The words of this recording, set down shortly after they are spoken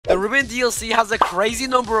The Ruin DLC has a crazy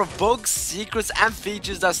number of bugs, secrets, and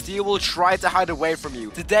features that Steel will try to hide away from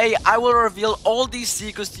you. Today, I will reveal all these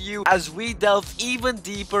secrets to you as we delve even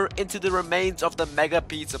deeper into the remains of the Mega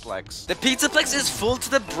Pizzaplex. The Pizzaplex is full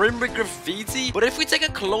to the brim with graffiti, but if we take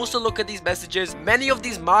a closer look at these messages, many of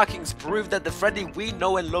these markings prove that the Freddy we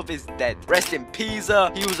know and love is dead. Rest in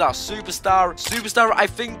Pizza, he was our superstar, I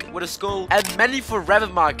think with a skull, and many forever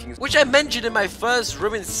markings, which I mentioned in my first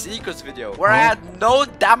Ruin Secrets video, where I had no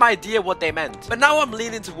damn idea what they meant. But now I'm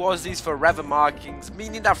leaning towards these forever markings,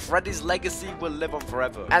 meaning that Freddy's legacy will live on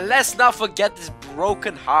forever. And let's not forget this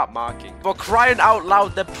broken heart marking. For crying out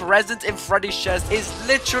loud, the present in Freddy's chest is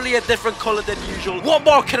literally a different color than usual. What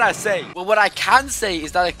more can I say? Well, what I can say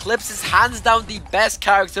is that Eclipse is hands down the best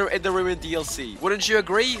character in the Ruin DLC. Wouldn't you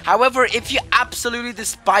agree? However, if you absolutely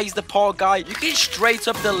despise the poor guy, you can straight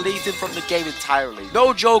up delete him from the game entirely.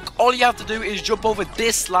 No joke, all you have to do is jump over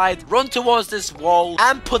this slide, run towards this wall,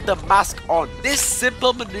 and put the mask on. This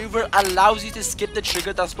simple maneuver allows you to skip the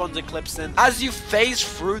trigger that spawns Eclipse in as you phase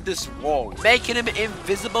through this wall, making him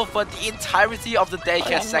invisible for the entirety of the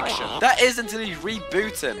daycare section. That is until you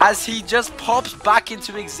reboot him, as he just pops back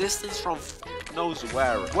into existence from knows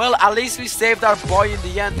where. Well, at least we saved our boy in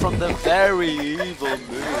the end from the very evil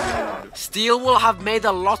moon. Steel will have made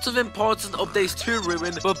a lot of important updates to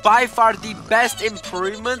Ruin, but by far the best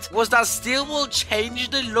improvement was that Steel will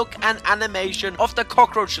change the look and animation of the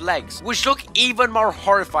cockroach legs, which look even more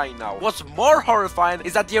horrifying now. What's more horrifying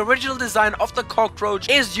is that the original design of the cockroach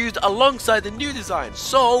is used alongside the new design.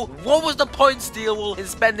 So, what was the point, Steel, in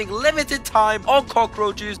spending limited time on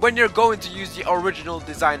cockroaches when you're going to use the original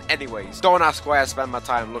design anyways? Don't ask why I spend my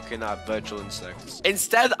time looking at virtual insects.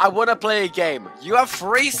 Instead, I want to play a game. You have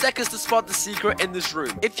 3 seconds to spot the secret in this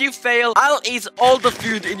room. If you fail, I'll eat all the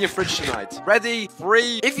food in your fridge tonight. Ready?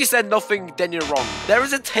 3. If you said nothing, then you're wrong. There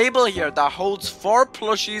is a table here that holds 4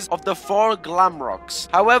 plushies of the 4 glam rocks.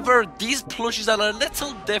 However, these plushies are a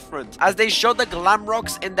little different, as they show the glam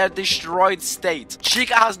rocks in their destroyed state.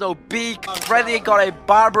 Chica has no beak, Freddy got a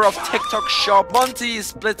barber of TikTok shop, Monty is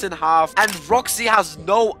split in half, and Roxy has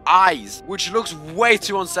no eyes, which looks way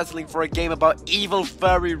too unsettling for a game about evil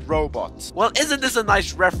furry robots. Well, isn't this a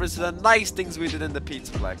nice reference to the nice things we did in the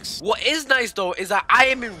Pizzaplex? What is nice though is that I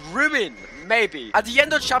am in Ruin. Maybe. At the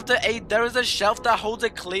end of chapter 8, there is a shelf that holds a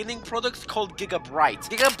cleaning product called GigaMonty.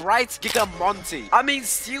 I mean,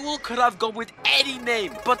 Steel could have gone with any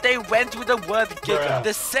name, but they went with the word Giga.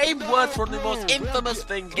 The same word for the most infamous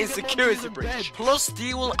thing in Security Breach. Plus,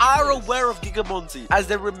 Steel are aware of GigaMonty, as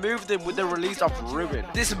they removed him with the release of Ruin.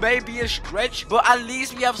 This may be a stretch, but at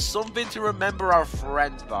least we have something to remember our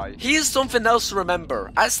friend by. Here's something else to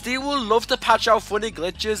remember. As Steel will love to patch out funny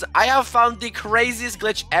glitches, I have found the craziest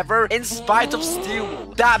glitch ever in spite of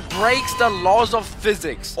Steel that breaks the laws of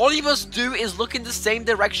physics. All you must do is look in the same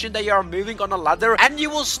direction that you are moving on a ladder and you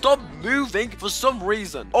will stop moving for some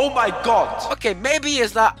reason. Oh my god. Okay, maybe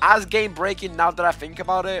it's not as game breaking now that I think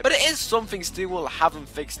about it, but it is something Steel haven't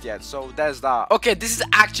fixed yet, so there's that. Okay, this is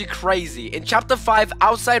actually crazy. In chapter 5,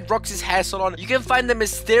 outside Roxy's hair salon, you can find the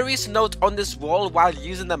mysterious note on this wall while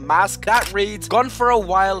using the mask that reads, "Gone for a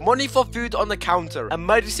while, money for food on the counter,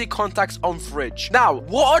 emergency contacts on fridge." Now,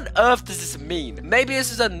 what on earth does this mean? Maybe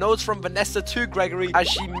this is a note from Vanessa to Gregory, as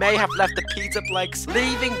she may have left the Pizzaplex,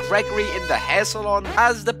 leaving Gregory in the hair salon,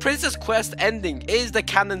 as the Princess Quest ending is the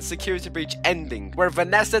canon Security Breach ending, where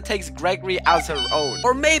Vanessa takes Gregory as her own.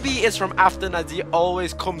 Or maybe it's from after Nadia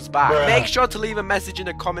always comes back. Make sure to leave a message in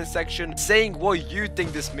the comment section saying what you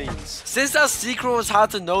think this means. Since that secret was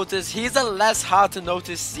hard to notice, here's a less hard to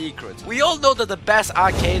notice secret. We all know that the best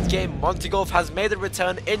arcade game, Monty Golf, has made a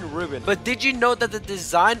return in Ruin, but did you know that the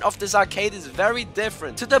design of this arcade is very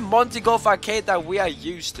different to the Monty Golf arcade that we are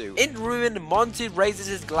used to? In Ruin, Monty raises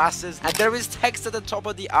his glasses and there is text at the top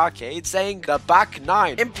of the arcade saying the back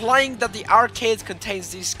 9, implying that the arcade contains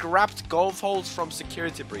these scrapped golf holes from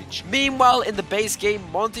Security Breach. Meanwhile, in the base game,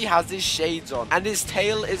 Monty has his shades on and his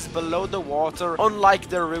tail is below the water, unlike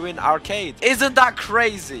the Ruin arcade. Isn't that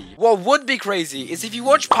crazy? What would be crazy is if you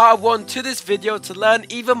watch part 1 to this video to learn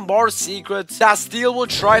even more secrets that Steel will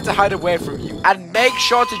try to hide away from you. And make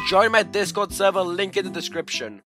sure to join my Discord server, link in the description.